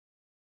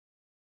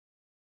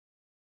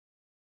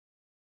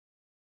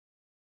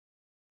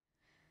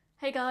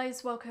Hey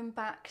guys, welcome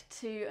back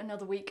to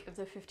another week of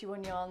the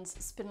 51 Yarns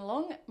Spin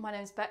Along. My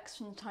name's Bex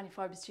from the Tiny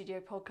Fibre Studio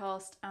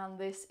podcast, and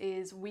this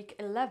is week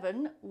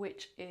 11,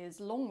 which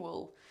is long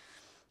wool.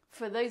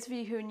 For those of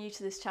you who are new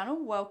to this channel,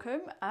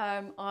 welcome.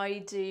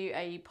 I do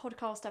a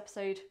podcast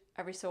episode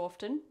every so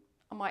often.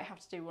 I might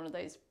have to do one of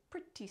those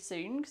pretty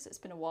soon because it's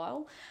been a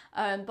while.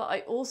 But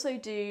I also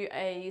do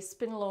a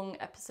spin along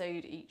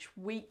episode each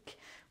week,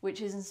 which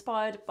is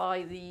inspired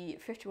by the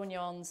 51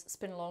 Yarns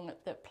spin along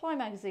that Ply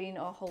Magazine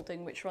are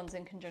holding, which runs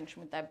in conjunction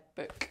with their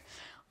book.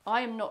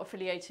 I am not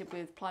affiliated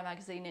with Ply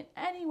Magazine in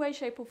any way,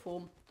 shape or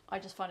form. I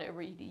just find it a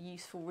really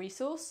useful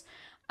resource.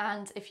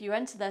 And if you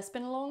enter their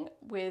spin along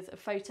with a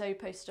photo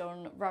posted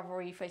on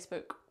Ravelry,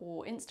 Facebook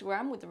or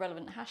Instagram with the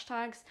relevant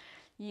hashtags,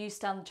 you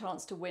stand the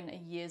chance to win a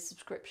year's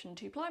subscription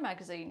to Ply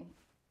Magazine.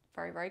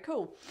 Very, very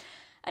cool.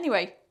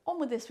 Anyway, on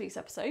with this week's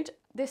episode.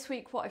 This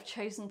week what I've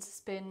chosen to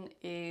spin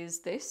is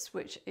this,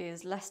 which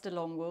is Leicester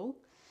long wool.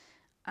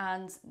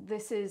 And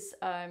this is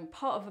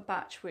part of a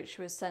batch which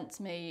was sent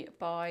to me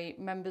by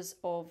members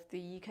of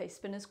the UK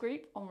Spinners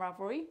group on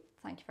Ravelry.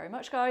 Thank you very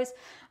much, guys.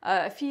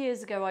 A few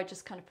years ago, I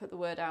just kind of put the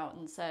word out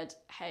and said,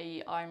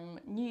 hey, I'm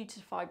new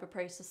to fibre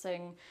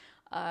processing.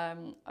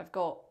 I've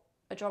got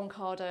a drum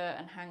carder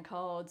and hand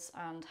cards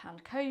and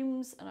hand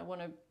combs, and I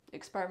want to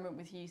experiment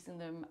with using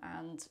them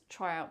and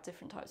try out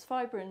different types of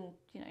fibre and,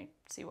 you know,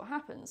 see what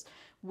happens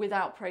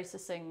without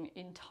processing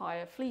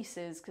entire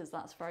fleeces, because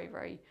that's very,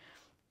 very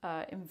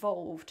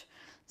involved.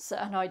 So,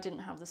 and I didn't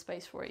have the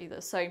space for it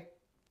either. So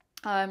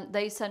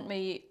they sent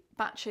me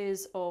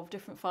batches of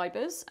different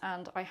fibres,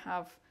 and I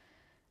have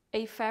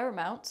a fair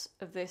amount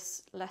of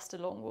this Leicester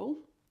long wool,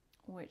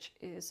 which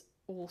is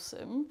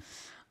awesome.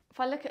 If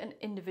I look at an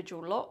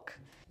individual lock,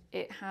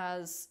 it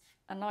has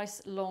a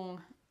nice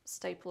long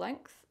staple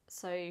length.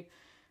 So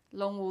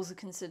long wools are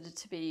considered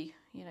to be,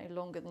 you know,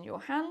 longer than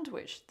your hand,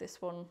 which this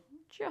one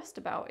just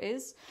about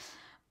is.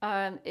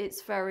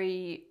 It's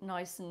very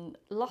nice and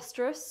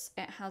lustrous.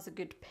 It has a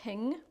good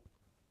ping.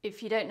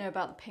 If you don't know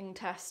about the ping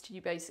test,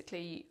 you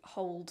basically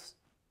hold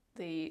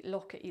the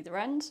lock at either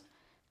end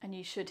and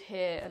you should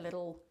hear a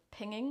little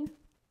pinging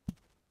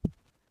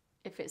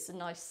if it's a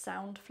nice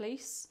sound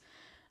fleece.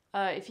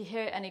 If you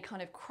hear any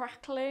kind of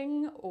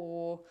crackling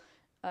or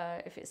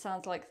if it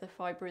sounds like the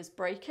fibre is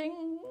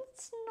breaking,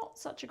 it's not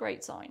such a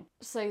great sign.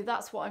 So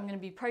that's what I'm going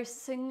to be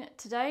processing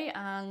today,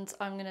 and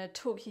I'm going to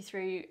talk you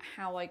through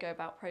how I go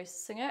about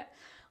processing it.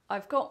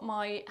 I've got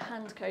my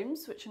hand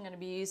combs, which I'm going to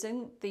be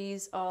using.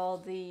 These are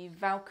the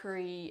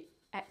Valkyrie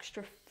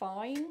Extra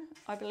Fine,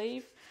 I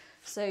believe.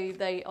 So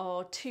they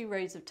are 2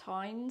 rows of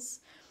tines,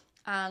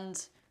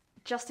 and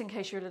just in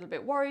case you're a little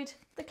bit worried,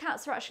 the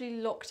cats are actually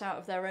locked out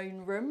of their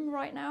own room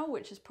right now,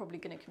 which is probably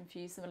going to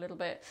confuse them a little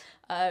bit.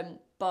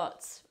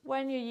 But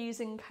when you're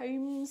using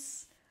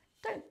combs,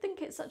 don't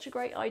think it's such a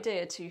great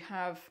idea to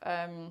have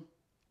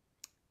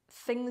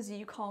things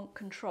you can't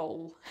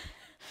control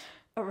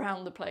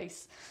around the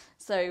place.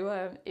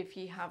 So if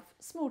you have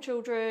small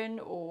children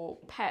or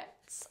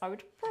pets, I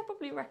would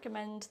probably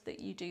recommend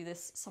that you do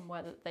this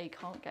somewhere that they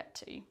can't get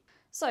to.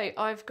 So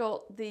I've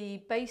got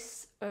the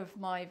base of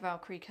my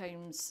Valkyrie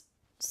combs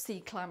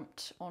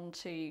C-clamped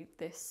onto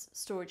this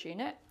storage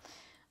unit.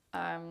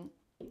 I'm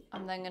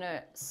then going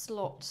to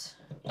slot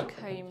the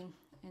comb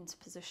into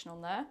position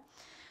on there.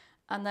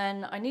 And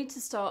then I need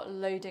to start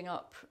loading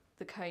up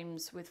the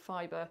combs with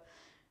fibre.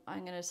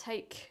 I'm going to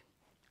take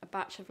a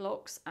batch of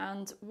locks,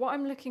 and what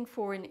I'm looking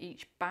for in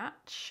each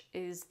batch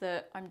is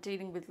that I'm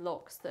dealing with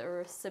locks that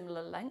are a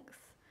similar length.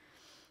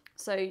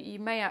 So you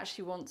may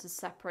actually want to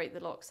separate the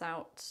locks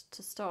out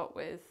to start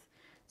with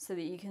so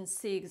that you can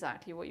see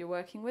exactly what you're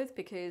working with,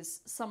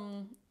 because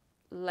some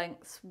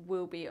lengths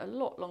will be a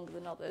lot longer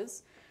than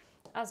others.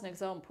 As an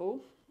example,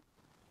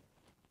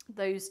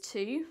 those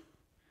two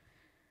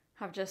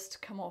have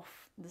just come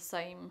off the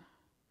same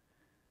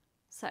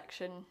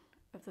section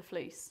of the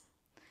fleece.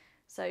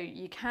 So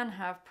you can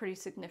have pretty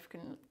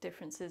significant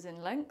differences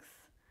in length.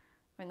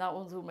 I mean, that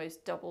one's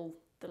almost double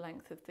the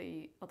length of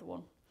the other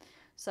one.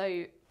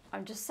 So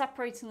I'm just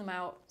separating them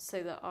out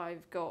so that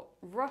I've got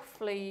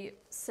roughly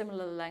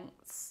similar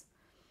lengths.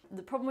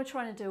 The problem with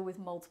trying to deal with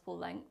multiple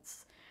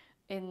lengths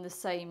in the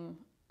same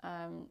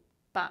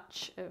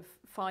batch of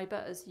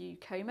fibre as you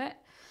comb it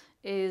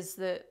is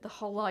that the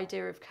whole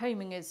idea of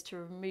combing is to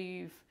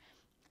remove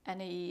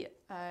any,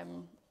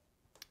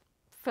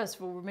 first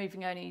of all,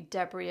 removing any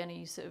debris,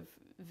 any sort of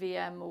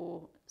VM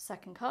or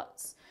second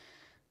cuts,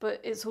 but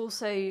it's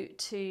also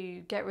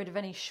to get rid of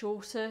any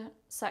shorter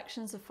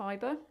sections of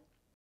fibre.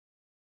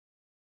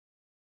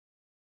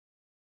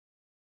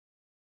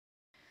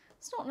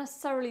 It's not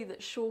necessarily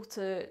that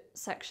shorter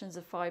sections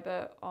of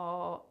fibre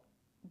are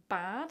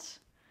bad.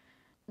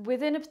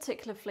 Within a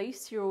particular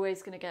fleece, you're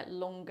always going to get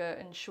longer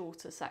and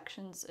shorter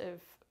sections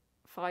of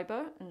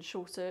fibre and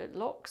shorter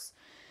locks.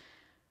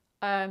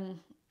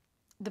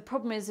 The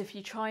problem is if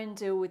you try and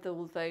deal with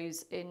all of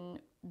those in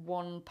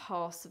one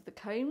pass of the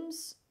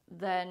combs,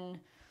 then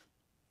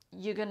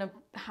you're going to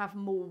have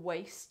more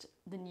waste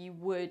than you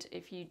would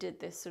if you did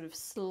this sort of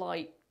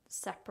slight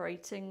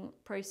separating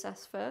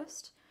process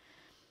first.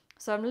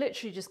 So I'm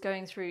literally just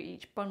going through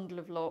each bundle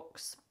of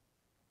locks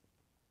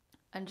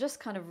and just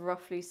kind of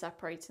roughly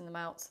separating them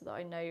out so that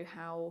I know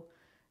how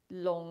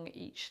long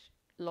each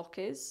lock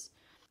is.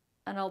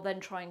 And I'll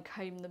then try and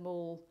comb them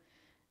all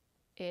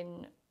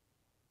in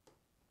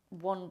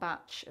one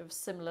batch of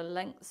similar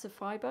lengths of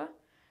fibre,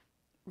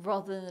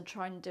 rather than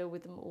try and deal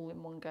with them all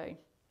in one go.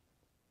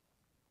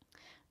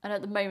 And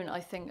at the moment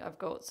I think I've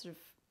got sort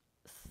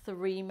of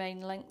 3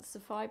 main lengths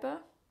of fibre.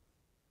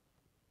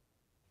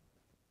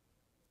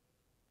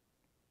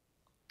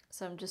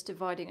 So I'm just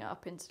dividing it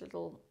up into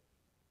little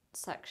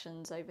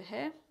sections over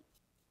here.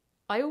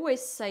 I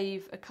always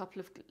save a couple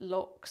of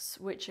locks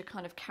which are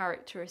kind of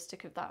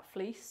characteristic of that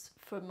fleece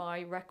for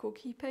my record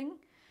keeping.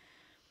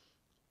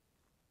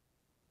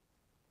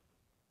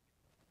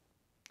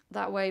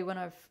 That way when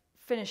I've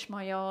finished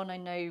my yarn I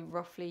know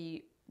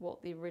roughly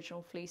what the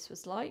original fleece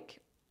was like.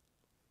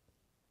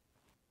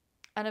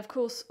 And of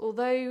course,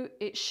 although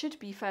it should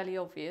be fairly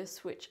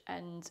obvious which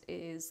end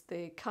is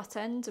the cut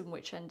end and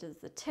which end is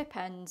the tip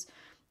end,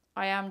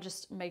 I am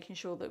just making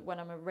sure that when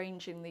I'm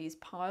arranging these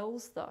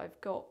piles that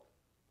I've got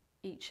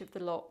each of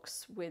the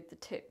locks with the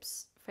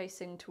tips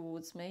facing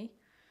towards me.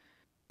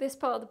 This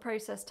part of the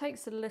process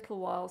takes a little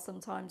while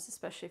sometimes,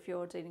 especially if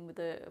you're dealing with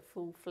a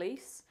full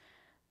fleece,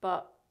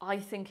 but I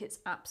think it's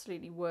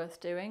absolutely worth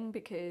doing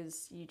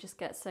because you just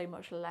get so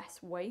much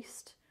less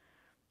waste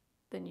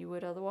than you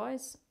would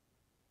otherwise.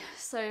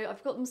 So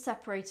I've got them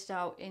separated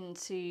out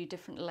into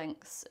different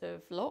lengths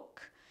of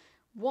lock.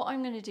 What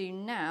I'm going to do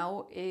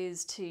now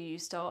is to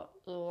start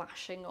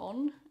lashing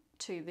on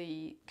to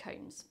the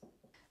combs.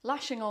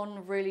 Lashing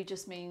on really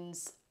just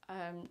means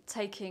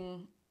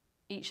taking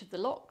each of the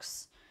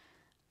locks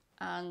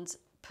and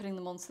putting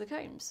them onto the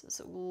combs.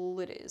 That's all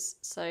it is.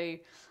 So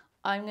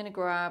I'm going to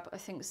grab, I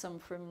think, some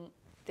from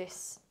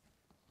this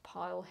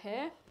pile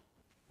here,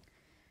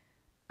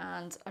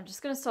 and I'm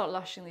just going to start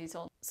lashing these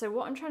on. So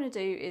what I'm trying to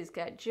do is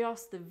get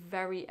just the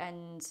very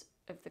end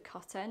of the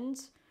cut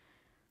end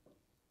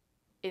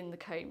in the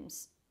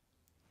combs.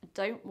 I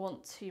don't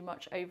want too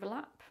much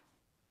overlap.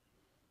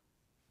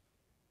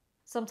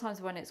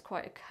 Sometimes when it's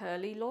quite a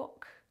curly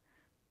lock,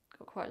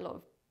 got quite a lot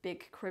of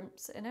big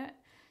crimps in it,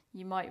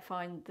 you might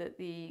find that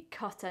the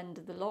cut end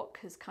of the lock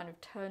has kind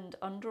of turned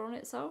under on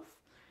itself.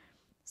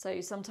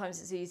 So sometimes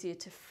it's easier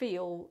to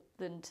feel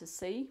than to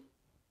see.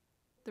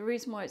 The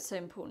reason why it's so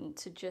important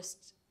to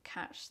just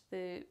catch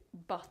the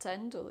butt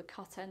end or the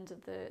cut end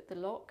of the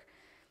lock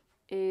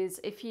is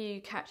if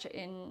you catch it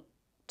in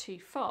too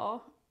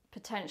far,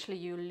 potentially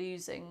you're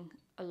losing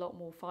a lot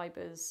more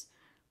fibres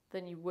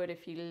than you would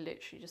if you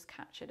literally just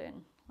catch it in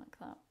like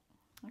that.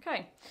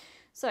 Okay,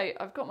 so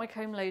I've got my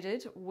comb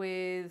loaded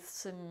with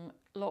some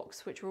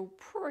locks which are all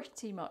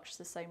pretty much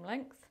the same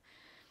length.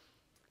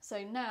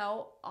 So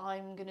now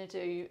I'm going to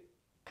do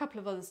a couple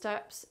of other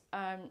steps.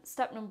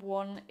 Step number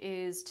 1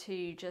 is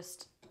to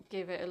just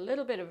give it a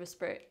little bit of a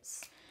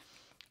spritz.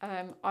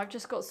 I've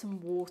just got some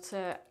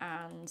water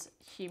and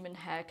human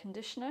hair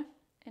conditioner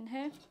in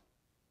here.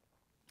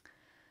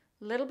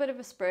 A little bit of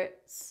a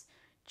spritz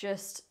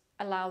just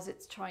allows it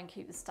to try and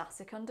keep the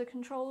static under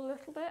control a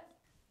little bit.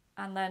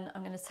 And then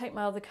I'm going to take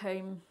my other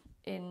comb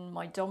in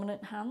my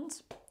dominant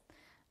hand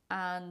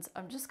and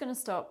I'm just going to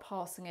start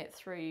passing it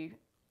through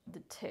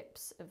the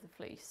tips of the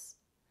fleece.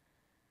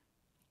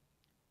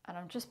 And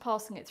I'm just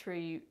passing it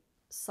through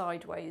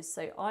sideways,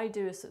 so I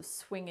do a sort of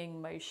swinging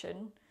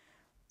motion,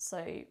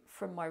 so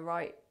from my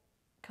right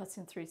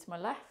cutting through to my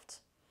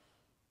left.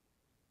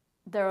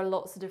 There are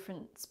lots of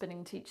different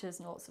spinning teachers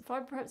and lots of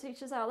fibre prep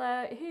teachers out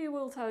there who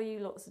will tell you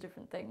lots of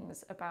different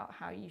things about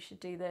how you should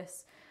do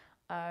this.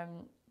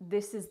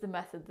 This is the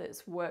method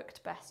that's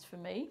worked best for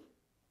me.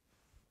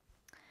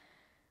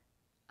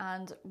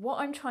 And what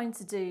I'm trying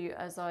to do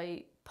as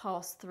I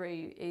pass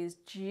through is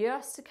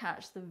just to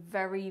catch the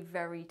very,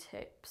 very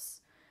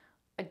tips.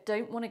 I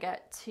don't want to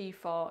get too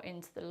far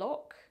into the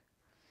lock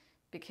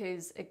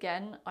because,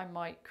 again, I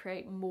might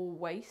create more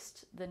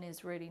waste than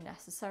is really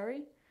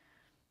necessary.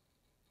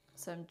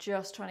 So I'm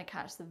just trying to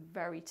catch the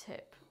very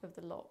tip of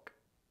the lock.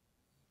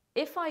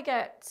 If I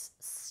get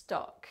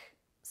stuck,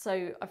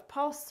 so I've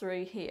passed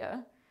through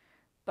here,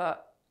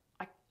 but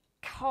I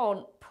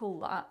can't pull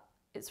that.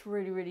 It's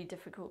really, really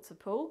difficult to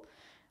pull.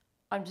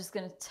 I'm just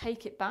going to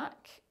take it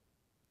back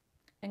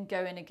and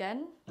go in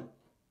again.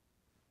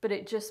 But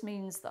it just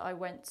means that I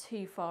went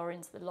too far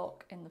into the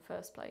lock in the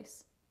first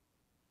place.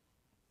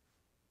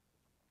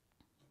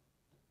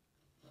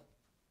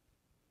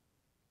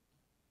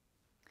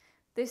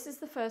 This is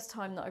the first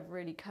time that I've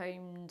really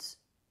combed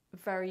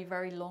very,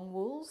 very long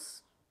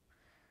wools.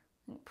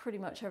 I think pretty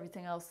much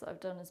everything else that I've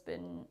done has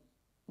been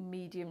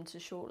medium to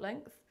short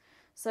length.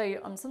 So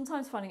I'm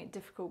sometimes finding it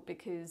difficult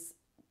because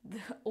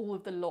all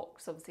of the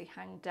locks obviously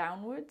hang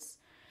downwards.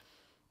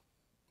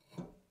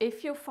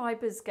 If your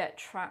fibres get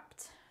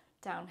trapped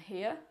down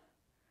here,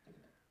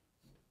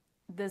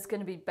 there's going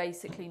to be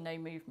basically no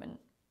movement.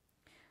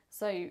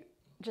 So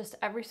just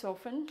every so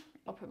often,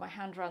 I'll put my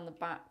hand around the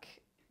back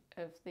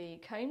of the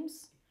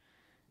combs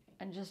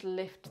and just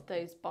lift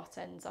those butt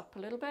ends up a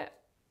little bit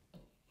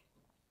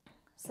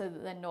so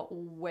that they're not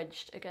all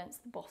wedged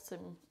against the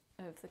bottom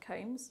of the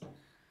combs.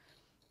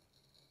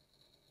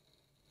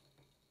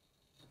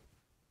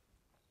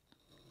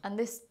 And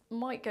this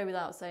might go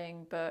without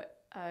saying, but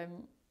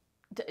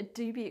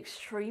do be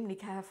extremely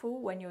careful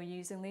when you're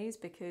using these,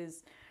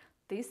 because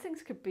these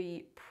things could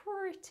be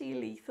pretty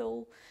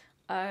lethal.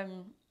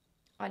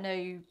 I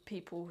know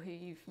people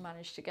who've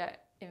managed to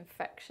get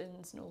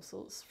infections and all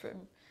sorts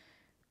from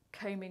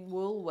combing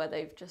wool, where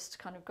they've just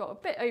kind of got a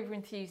bit over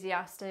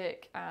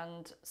enthusiastic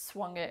and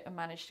swung it and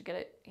managed to get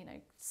it, you know,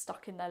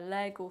 stuck in their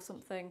leg or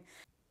something.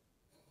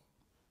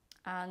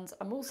 And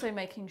I'm also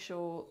making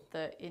sure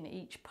that in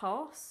each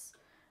pass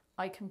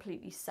I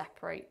completely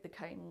separate the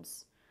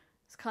combs.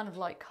 It's kind of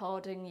like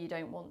carding, you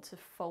don't want to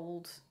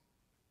fold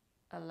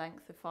a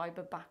length of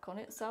fibre back on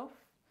itself.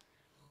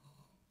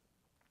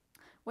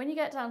 When you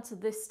get down to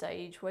this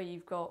stage where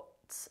you've got,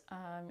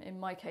 in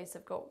my case,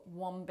 I've got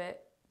one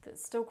bit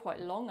that's still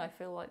quite long. I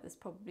feel like there's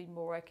probably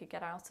more I could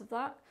get out of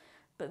that,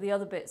 but the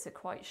other bits are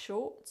quite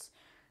short.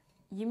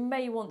 You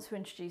may want to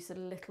introduce a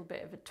little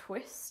bit of a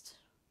twist.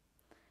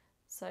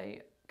 So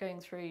going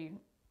through,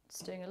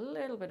 just doing a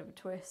little bit of a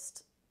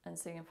twist and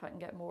seeing if I can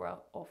get more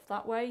off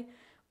that way,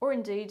 or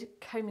indeed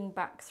combing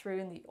back through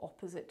in the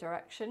opposite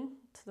direction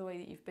to the way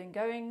that you've been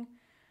going,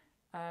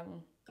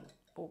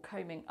 or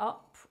combing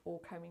up or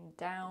combing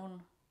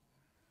down.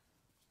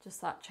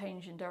 Just that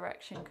change in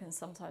direction can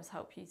sometimes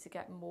help you to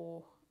get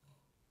more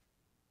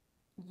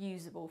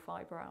usable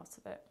fibre out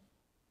of it.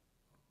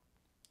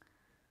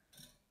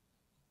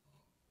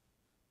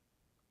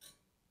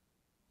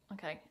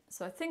 Okay,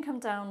 so I think I'm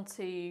down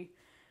to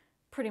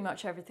pretty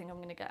much everything I'm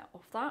going to get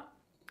off that.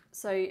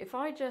 So if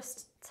I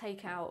just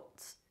take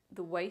out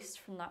the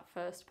waste from that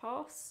first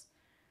pass,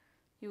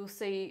 you'll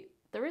see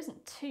there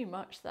isn't too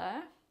much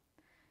there,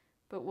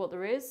 but what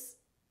there is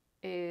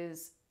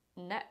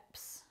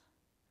neps,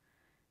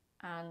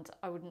 and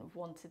I wouldn't have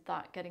wanted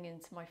that getting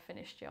into my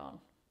finished yarn.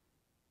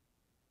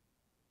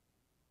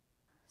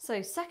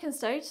 So second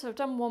stage, so I've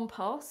done one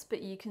pass,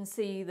 but you can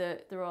see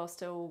that there are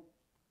still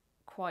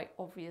quite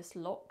obvious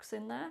locks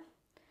in there.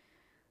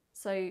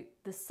 So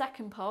the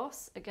second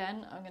pass,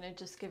 again, I'm going to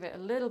just give it a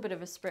little bit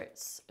of a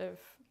spritz of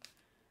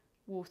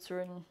water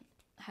and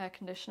hair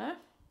conditioner,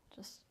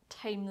 just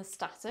tame the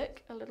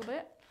static a little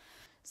bit.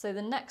 So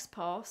the next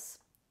pass,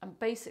 I'm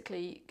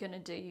basically going to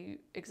do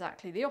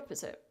exactly the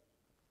opposite.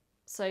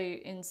 So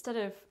instead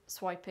of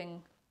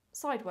swiping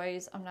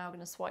sideways, I'm now going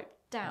to swipe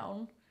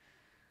down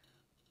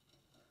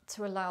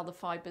to allow the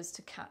fibres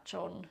to catch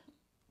on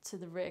to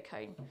the rear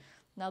comb.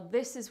 Now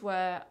this is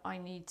where I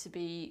need to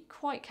be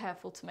quite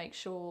careful to make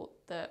sure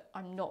that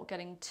I'm not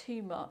getting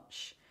too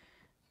much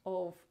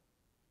of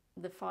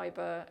the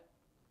fibre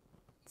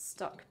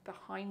stuck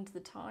behind the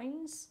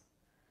tines.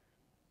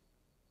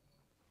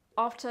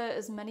 After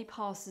as many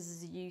passes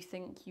as you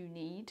think you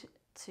need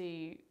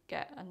to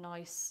get a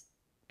nice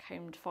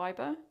combed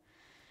fibre,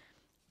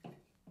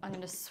 I'm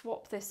going to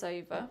swap this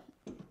over,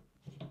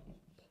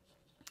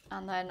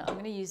 and then I'm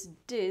going to use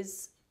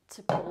Diz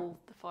to pull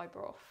the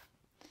fibre off.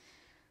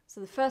 So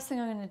the first thing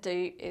I'm going to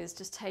do is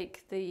just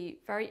take the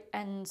very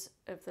end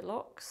of the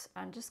locks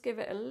and just give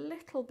it a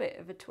little bit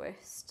of a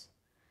twist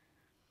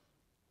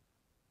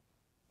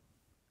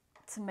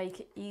to make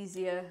it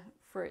easier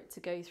for it to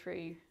go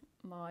through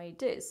my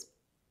Diz.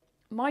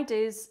 My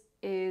Diz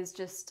is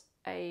just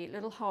a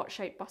little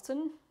heart-shaped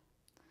button.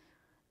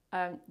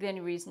 The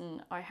only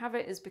reason I have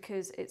it is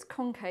because it's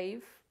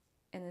concave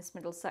in this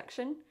middle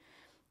section,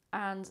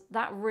 and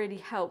that really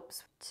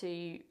helps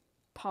to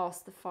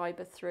pass the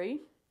fibre through.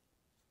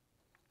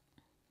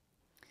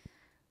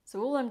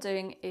 So all I'm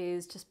doing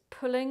is just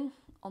pulling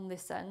on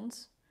this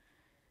end,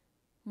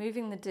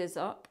 moving the Diz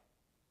up,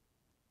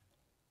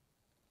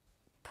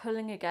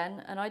 pulling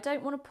again, and I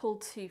don't want to pull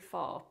too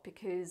far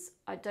because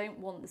I don't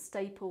want the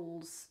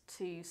staples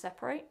to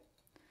separate.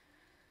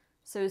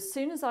 So as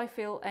soon as I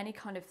feel any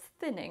kind of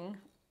thinning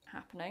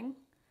happening,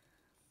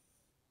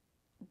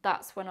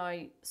 that's when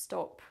I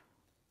stop,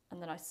 and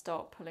then I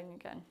start pulling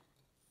again.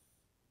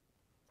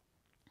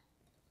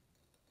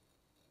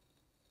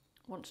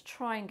 I want to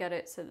try and get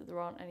it so that there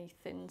aren't any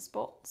thin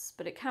spots,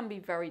 but it can be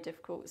very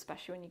difficult,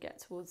 especially when you get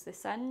towards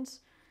this end.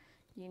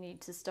 You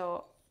need to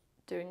start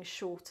doing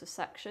shorter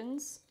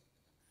sections.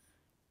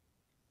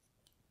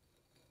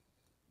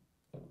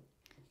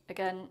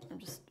 Again, I'm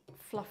just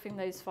fluffing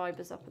those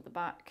fibres up at the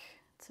back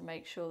to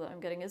make sure that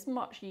I'm getting as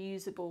much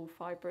usable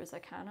fibre as I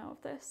can out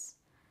of this.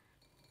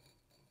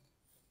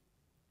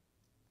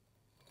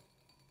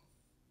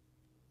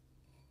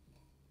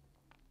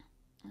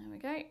 There we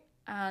go.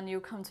 And you'll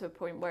come to a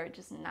point where it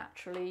just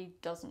naturally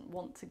doesn't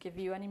want to give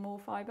you any more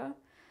fibre.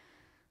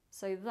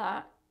 So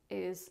that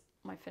is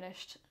my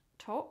finished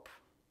top.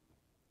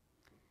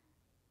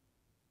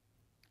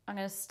 I'm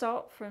going to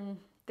start from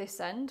this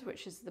end,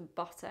 which is the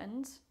butt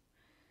end.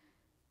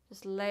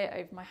 Just lay it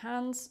over my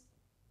hands,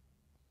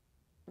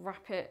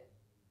 wrap it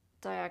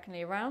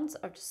diagonally around.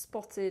 I've just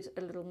spotted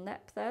a little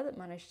nep there that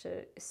managed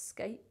to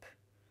escape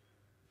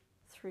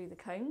through the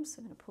combs. So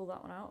I'm going to pull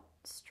that one out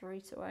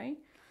straight away.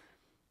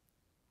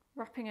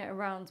 wrapping it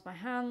around my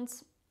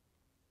hands.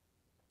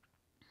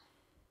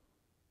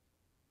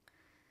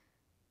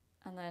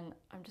 And then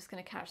I'm just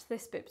going to catch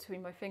this bit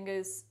between my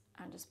fingers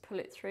and just pull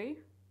it through,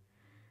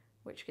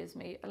 which gives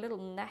me a little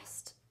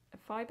nest of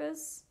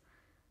fibres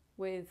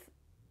with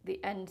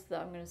the end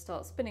that I'm going to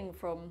start spinning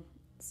from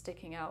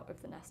sticking out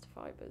of the nest of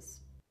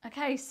fibres.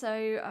 Okay,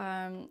 so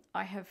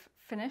I have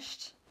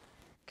finished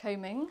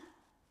combing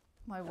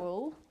my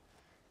wool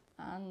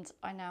and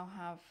I now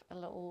have a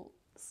little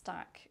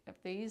stack of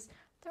these.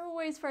 They're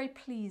always very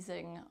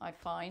pleasing, I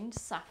find.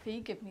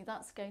 Safi, give me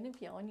that skein of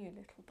yarn, you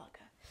little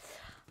bugger.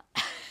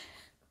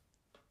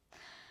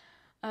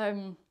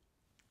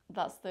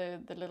 That's the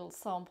little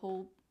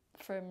sample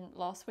from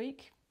last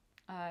week.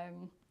 I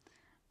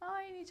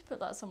need to put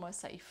that somewhere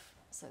safe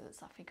so that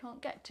Safi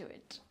can't get to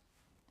it.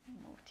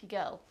 Naughty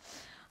girl.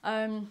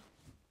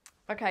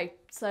 Okay,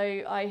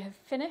 so I have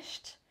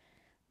finished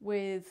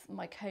with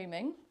my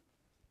combing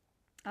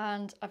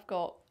and I've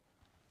got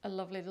a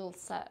lovely little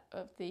set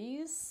of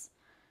these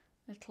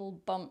little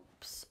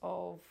bumps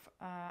of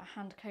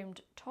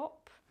hand-combed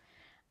top,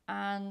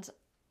 and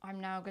I'm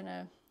now going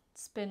to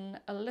spin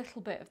a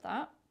little bit of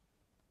that.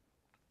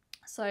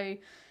 So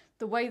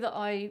the way that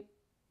I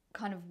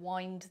kind of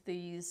wind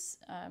these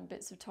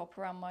bits of top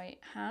around my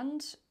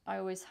hand, I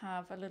always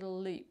have a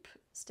little loop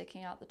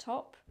sticking out the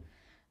top.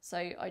 So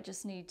I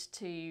just need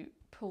to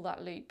pull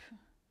that loop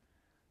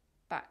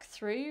back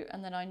through,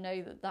 and then I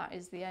know that that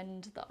is the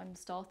end that I'm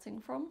starting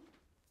from.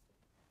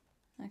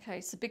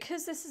 Okay, so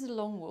because this is a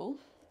long wool,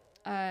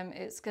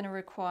 it's going to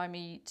require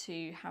me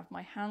to have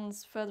my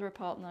hands further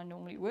apart than I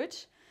normally would.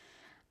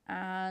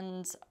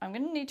 And I'm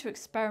going to need to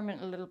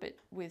experiment a little bit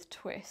with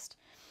twist.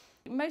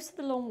 Most of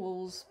the long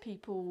wools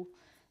people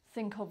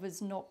think of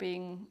as not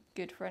being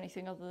good for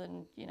anything other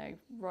than, you know,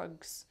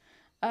 rugs.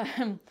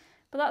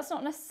 But that's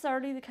not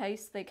necessarily the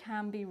case. They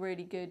can be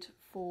really good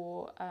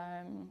for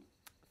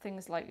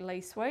things like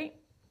lace weight.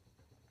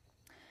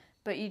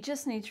 But you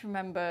just need to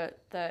remember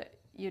that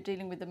you're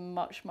dealing with a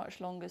much, much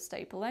longer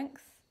staple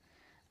length.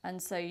 And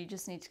so you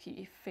just need to keep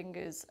your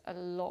fingers a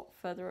lot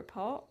further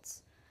apart.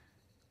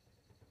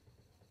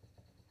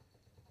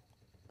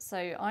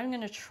 So I'm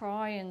going to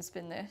try and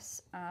spin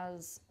this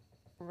as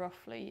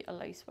roughly a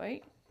lace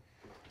weight.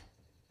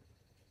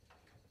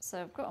 So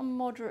I've got a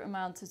moderate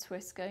amount of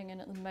twist going in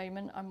at the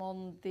moment. I'm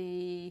on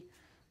the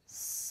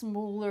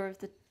smaller of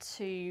the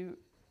two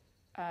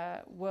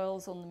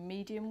whirls on the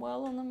medium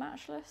whirl on the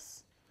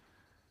matchless.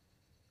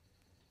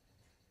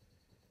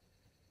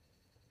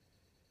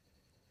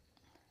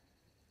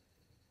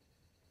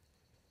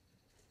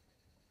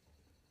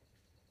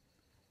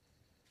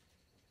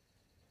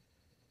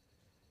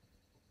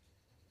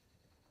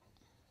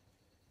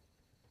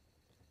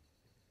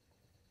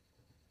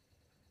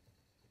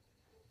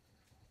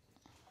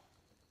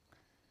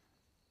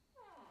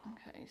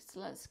 Okay, so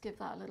let's give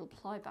that a little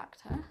ply back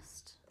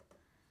test.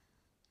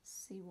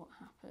 See what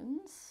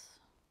happens.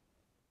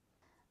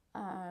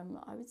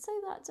 I would say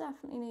that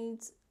definitely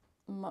needs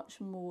much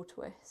more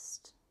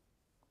twist.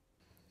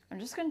 I'm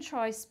just going to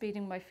try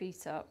speeding my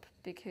feet up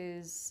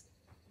because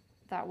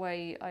that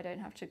way I don't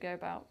have to go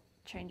about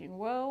changing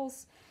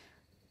whirls.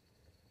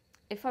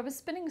 If I was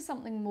spinning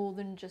something more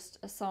than just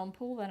a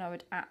sample, then I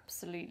would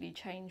absolutely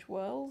change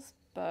whirls,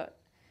 but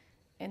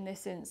in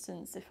this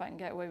instance, if I can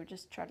get away with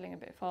just treadling a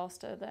bit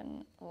faster,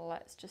 then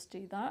let's just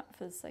do that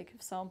for the sake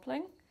of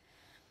sampling.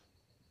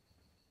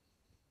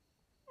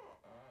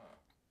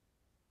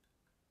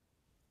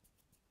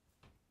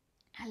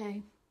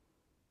 Hello.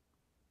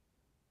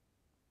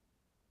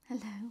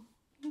 Hello.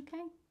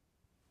 Okay.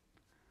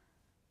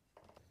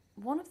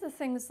 One of the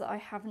things that I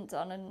haven't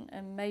done,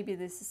 and maybe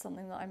this is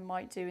something that I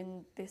might do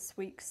in this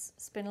week's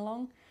spin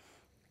along,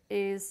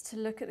 is to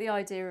look at the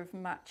idea of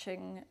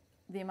matching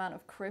the amount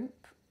of crimp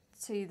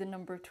to the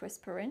number of twists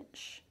per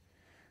inch.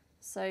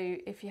 So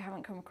if you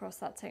haven't come across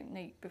that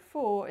technique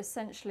before,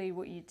 essentially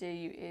what you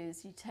do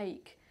is you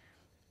take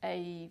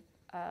a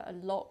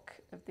lock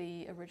of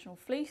the original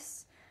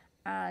fleece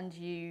and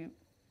you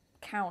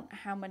count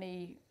how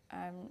many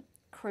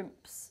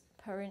crimps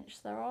per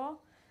inch there are,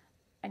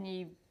 and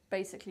you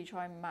basically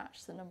try and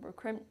match the number of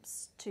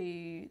crimps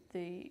to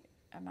the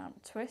amount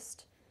of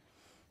twist.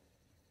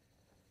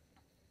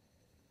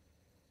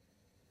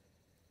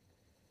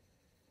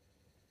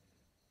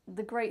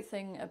 The great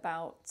thing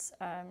about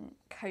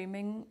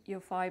combing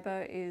your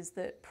fibre is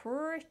that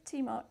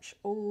pretty much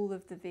all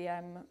of the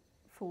VM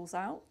falls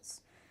out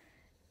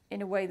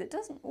in a way that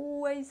doesn't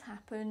always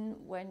happen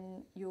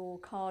when you're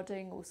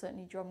carding, or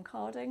certainly drum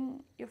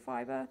carding your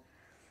fibre.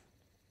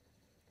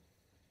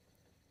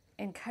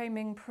 In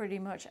combing, pretty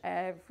much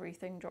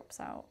everything drops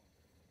out,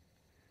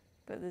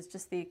 but there's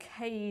just the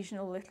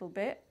occasional little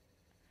bit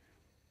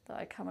that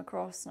I come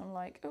across and I'm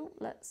like, oh,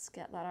 let's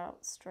get that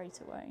out straight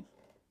away.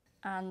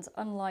 And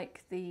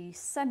unlike the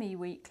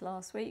semi-week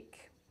last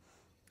week,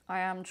 I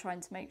am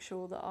trying to make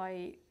sure that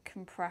I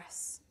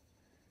compress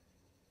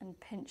and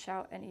pinch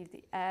out any of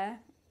the air.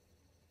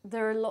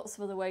 There are lots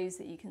of other ways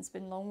that you can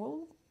spin long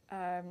wool.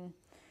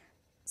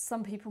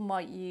 Some people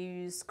might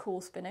use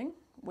core spinning,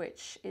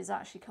 which is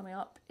actually coming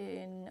up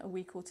in a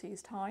week or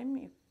two's time.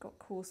 You've got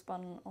core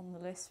spun on the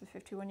list for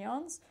 51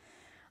 yarns.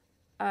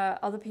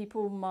 Other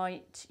people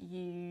might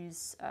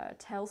use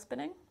tail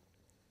spinning,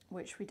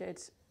 which we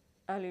did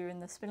earlier in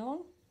the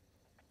spin-along.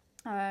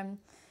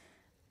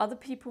 Other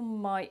people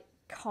might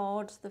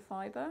card the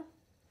fibre,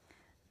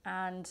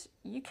 and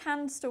you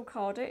can still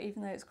card it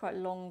even though it's quite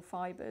long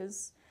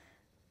fibres.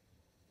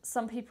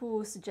 Some people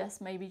will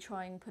suggest maybe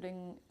trying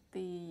putting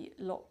the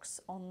locks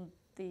on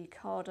the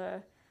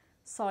carder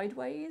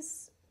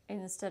sideways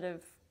instead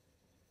of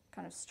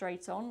kind of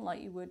straight on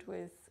like you would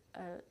with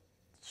a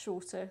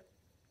shorter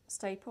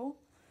staple.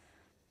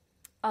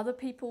 Other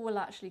people will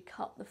actually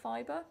cut the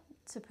fibre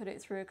to put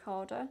it through a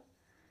carder.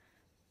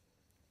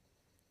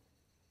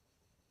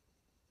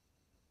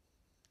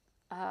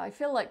 I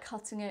feel like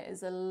cutting it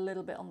is a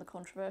little bit on the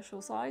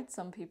controversial side.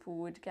 Some people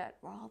would get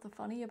rather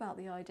funny about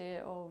the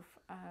idea of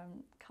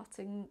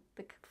cutting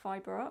the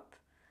fibre up.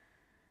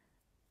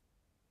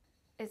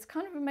 It's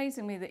kind of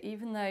amazing me that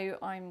even though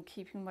I'm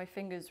keeping my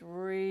fingers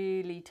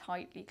really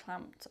tightly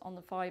clamped on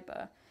the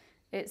fibre,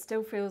 it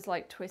still feels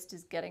like twist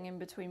is getting in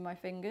between my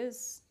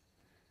fingers.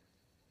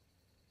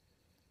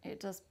 It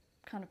does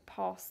kind of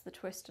pass the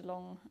twist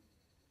along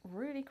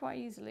really quite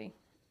easily.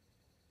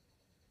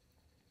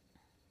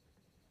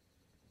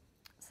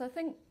 So I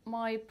think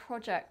my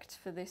project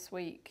for this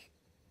week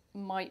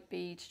might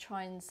be to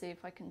try and see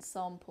if I can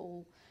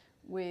sample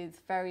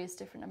with various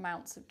different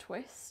amounts of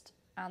twist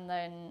and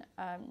then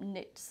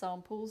knit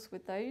samples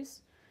with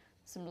those,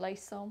 some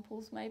lace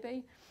samples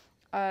maybe.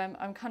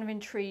 I'm kind of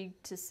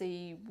intrigued to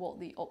see what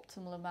the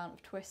optimal amount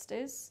of twist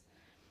is.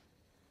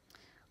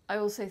 I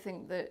also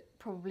think that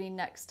probably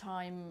next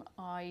time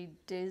I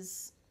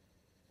diz,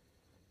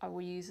 I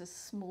will use a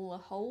smaller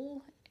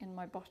hole in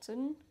my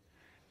button,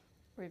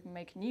 or even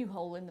make a new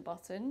hole in the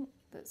button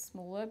that's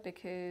smaller,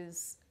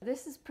 because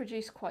this has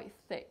produced quite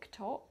a thick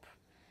top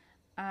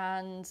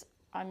and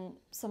I'm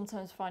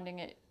sometimes finding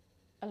it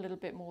a little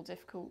bit more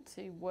difficult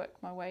to work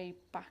my way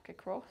back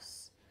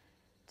across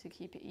to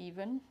keep it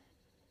even.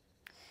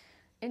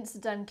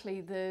 Incidentally,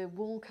 the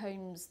wool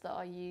combs that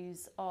I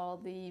use are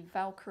the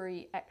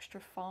Valkyrie Extra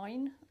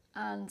Fine,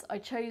 and I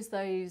chose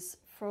those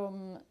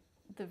from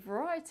the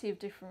variety of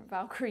different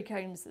Valkyrie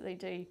combs that they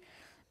do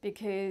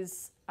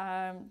because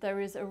there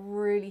is a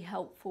really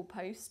helpful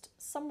post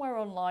somewhere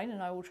online,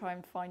 and I will try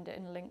and find it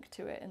and link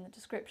to it in the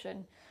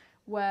description,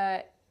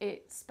 where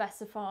it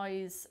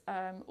specifies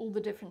all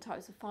the different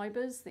types of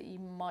fibres that you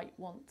might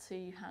want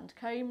to hand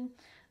comb,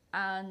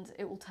 and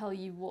it will tell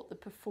you what the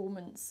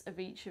performance of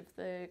each of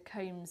the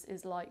combs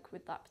is like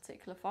with that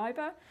particular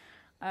fibre.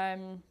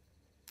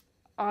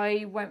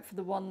 I went for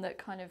the one that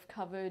kind of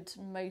covered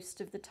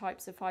most of the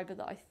types of fibre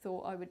that I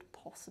thought I would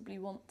possibly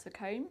want to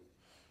comb.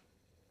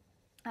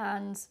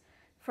 And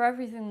for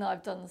everything that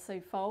I've done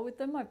so far with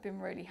them, I've been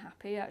really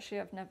happy.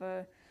 Actually, I've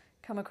never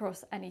come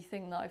across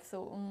anything that I've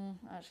thought,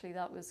 actually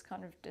that was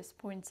kind of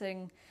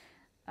disappointing.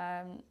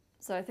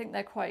 So I think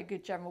they're quite a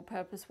good general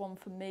purpose one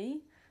for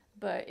me,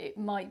 but it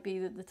might be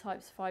that the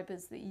types of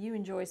fibres that you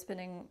enjoy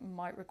spinning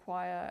might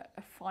require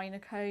a finer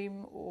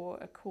comb or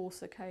a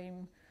coarser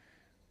comb.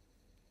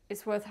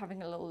 It's worth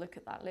having a little look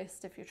at that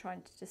list if you're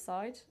trying to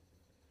decide.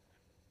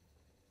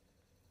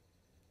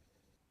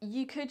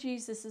 You could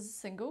use this as a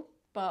single,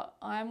 but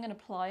I'm going to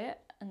ply it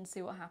and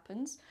see what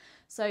happens.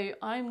 So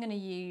I'm going to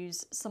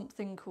use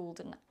something called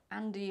an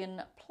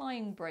Andean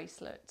plying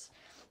bracelet.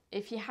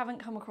 If you haven't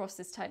come across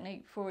this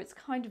technique before, it's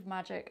kind of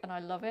magic and I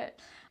love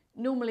it.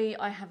 Normally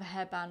I have a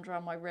hairband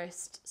around my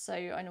wrist, so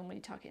I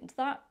normally tuck it into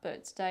that,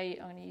 but today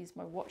I'm going to use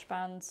my watch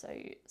band, so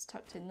it's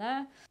tucked in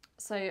there.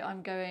 So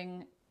I'm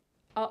going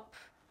up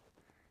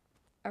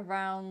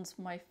around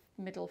my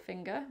middle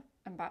finger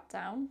and back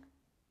down,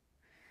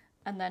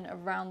 and then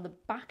around the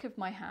back of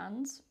my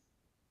hand,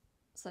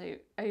 so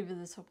over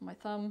the top of my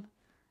thumb,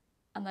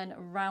 and then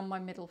around my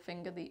middle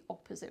finger the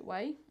opposite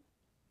way.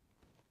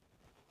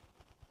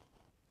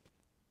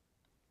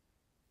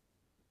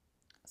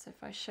 So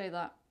if I show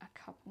that a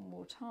couple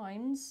more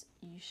times,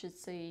 you should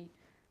see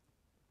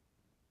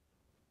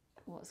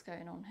what's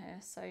going on here.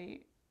 So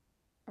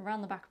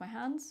around the back of my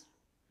hands,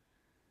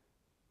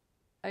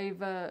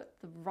 over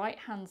the right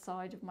hand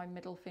side of my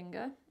middle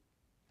finger,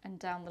 and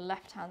down the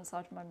left hand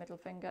side of my middle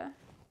finger,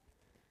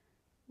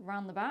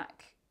 round the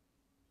back,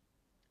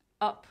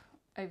 up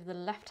over the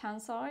left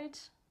hand side,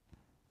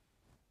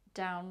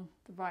 down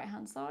the right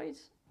hand side,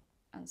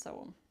 and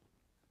so on.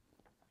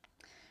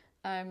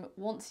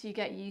 Once you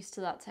get used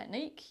to that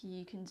technique,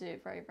 you can do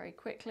it very, very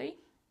quickly.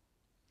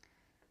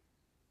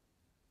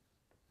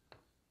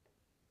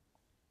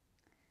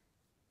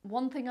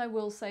 One thing I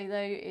will say though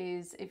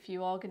is if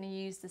you are going to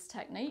use this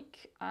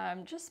technique,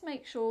 just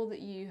make sure that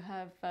you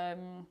have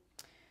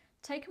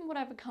taken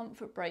whatever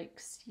comfort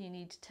breaks you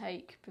need to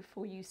take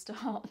before you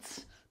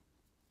start.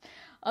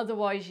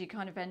 Otherwise you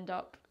kind of end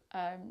up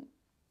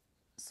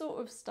sort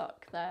of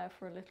stuck there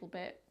for a little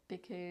bit,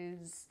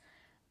 because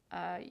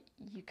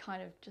you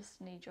kind of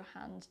just need your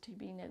hand to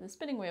be near the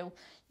spinning wheel.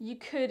 You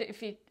could,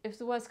 if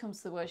the worst comes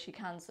to the worst, you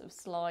can sort of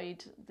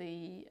slide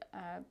the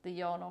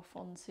yarn off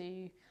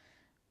onto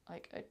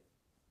like a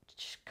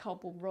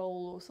cobble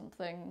roll or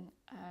something.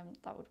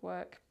 That would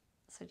work.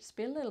 So just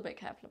be a little bit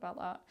careful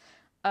about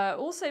that.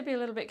 Also be a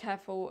little bit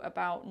careful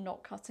about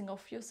not cutting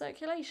off your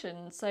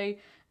circulation. So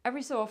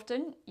every so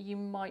often you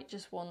might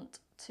just want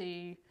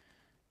to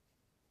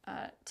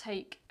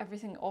take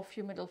everything off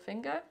your middle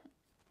finger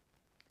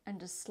and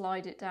just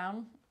slide it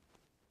down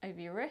over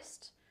your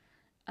wrist,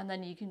 and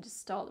then you can just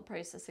start the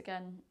process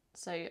again.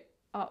 So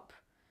up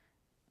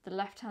the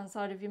left hand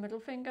side of your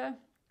middle finger,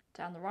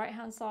 down the right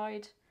hand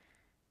side,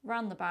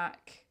 round the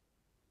back,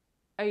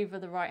 over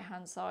the right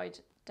hand side,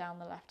 down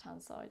the left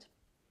hand side.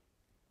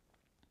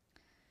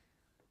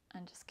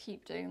 And just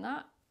keep doing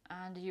that,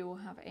 and you will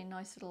have a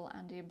nice little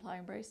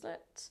anti-implying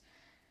bracelet.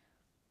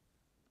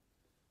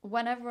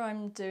 Whenever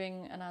I'm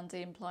doing an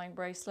anti-implying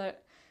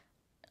bracelet,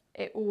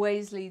 it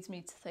always leads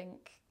me to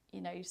think, you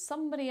know,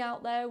 somebody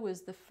out there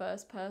was the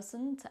first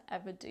person to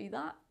ever do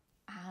that,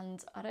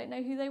 and I don't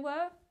know who they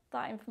were.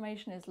 That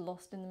information is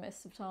lost in the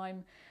mist of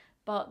time,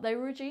 but they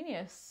were a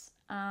genius,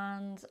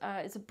 and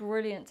it's a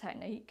brilliant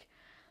technique.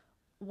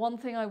 One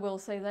thing I will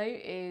say though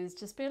is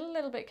just be a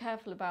little bit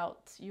careful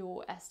about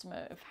your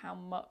estimate of how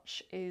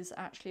much is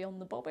actually on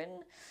the bobbin,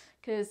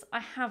 because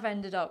I have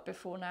ended up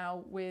before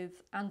now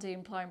with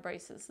anti-implying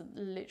bracelets that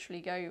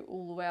literally go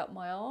all the way up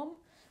my arm.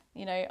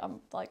 You know,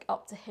 I'm like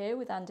up to here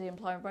with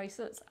anti-implying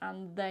bracelets,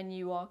 and then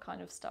you are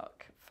kind of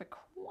stuck for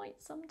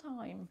quite some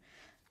time.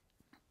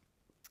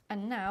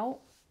 And now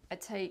I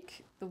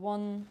take the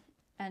one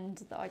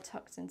end that I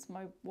tucked into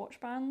my watch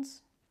band.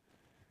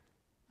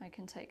 I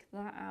can take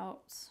that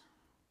out.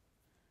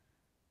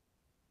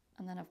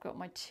 And then I've got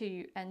my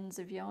two ends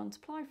of yarn to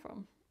ply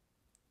from.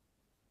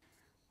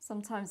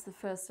 Sometimes the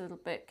first little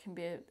bit can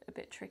be a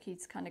bit tricky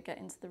to kind of get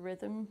into the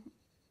rhythm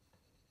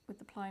with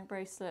the plying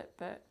bracelet,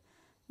 but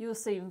you'll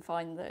soon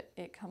find that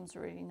it comes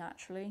really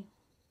naturally.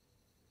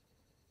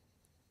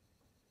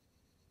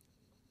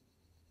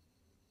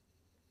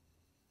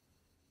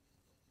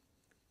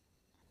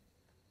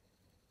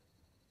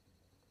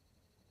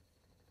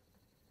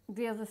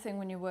 The other thing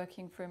when you're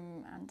working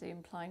from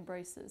anti-implying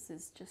bracelets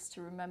is just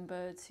to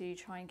remember to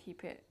try and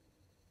keep it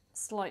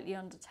slightly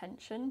under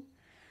tension.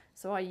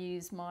 So I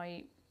use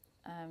my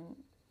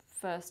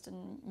first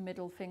and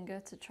middle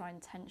finger to try and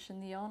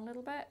tension the yarn a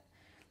little bit,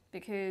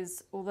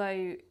 because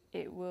although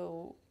it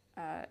won't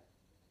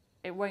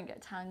get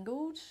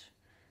tangled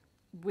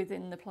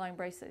within the plying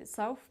bracelet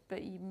itself,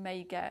 but you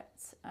may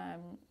get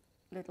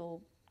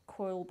little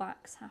coil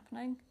backs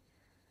happening.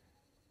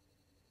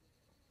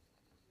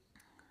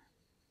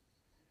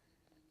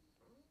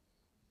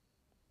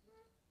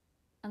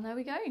 And there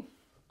we go.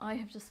 I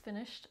have just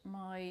finished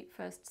my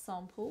first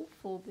sample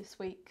for this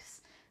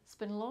week's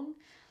spin along.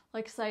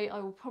 Like I say, I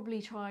will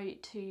probably try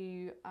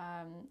to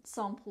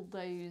sample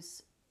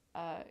those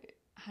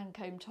hand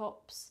comb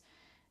tops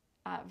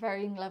at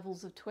varying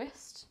levels of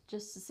twist,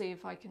 just to see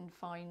if I can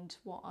find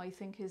what I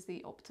think is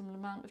the optimal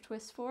amount of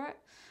twist for it.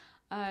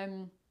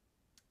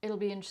 It'll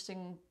be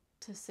interesting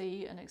to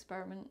see and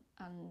experiment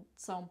and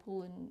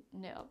sample and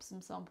knit up some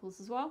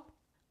samples as well.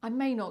 I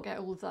may not get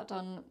all of that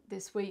done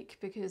this week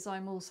because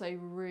I'm also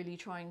really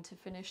trying to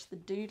finish the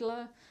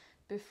doodler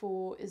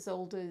before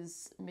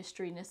Isolde's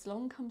mystery knit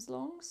along comes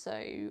along, so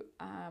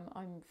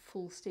I'm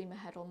full steam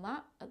ahead on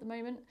that at the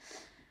moment.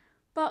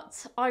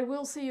 But I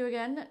will see you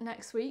again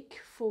next week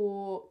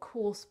for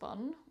Core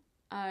Spun.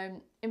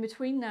 In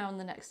between now and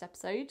the next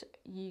episode,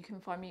 you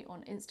can find me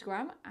on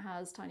Instagram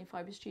as Tiny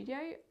Fibre Studio,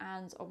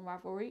 and on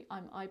Ravelry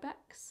I'm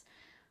Ibex.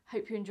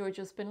 Hope you enjoyed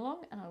your spin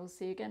along, and I will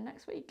see you again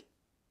next week.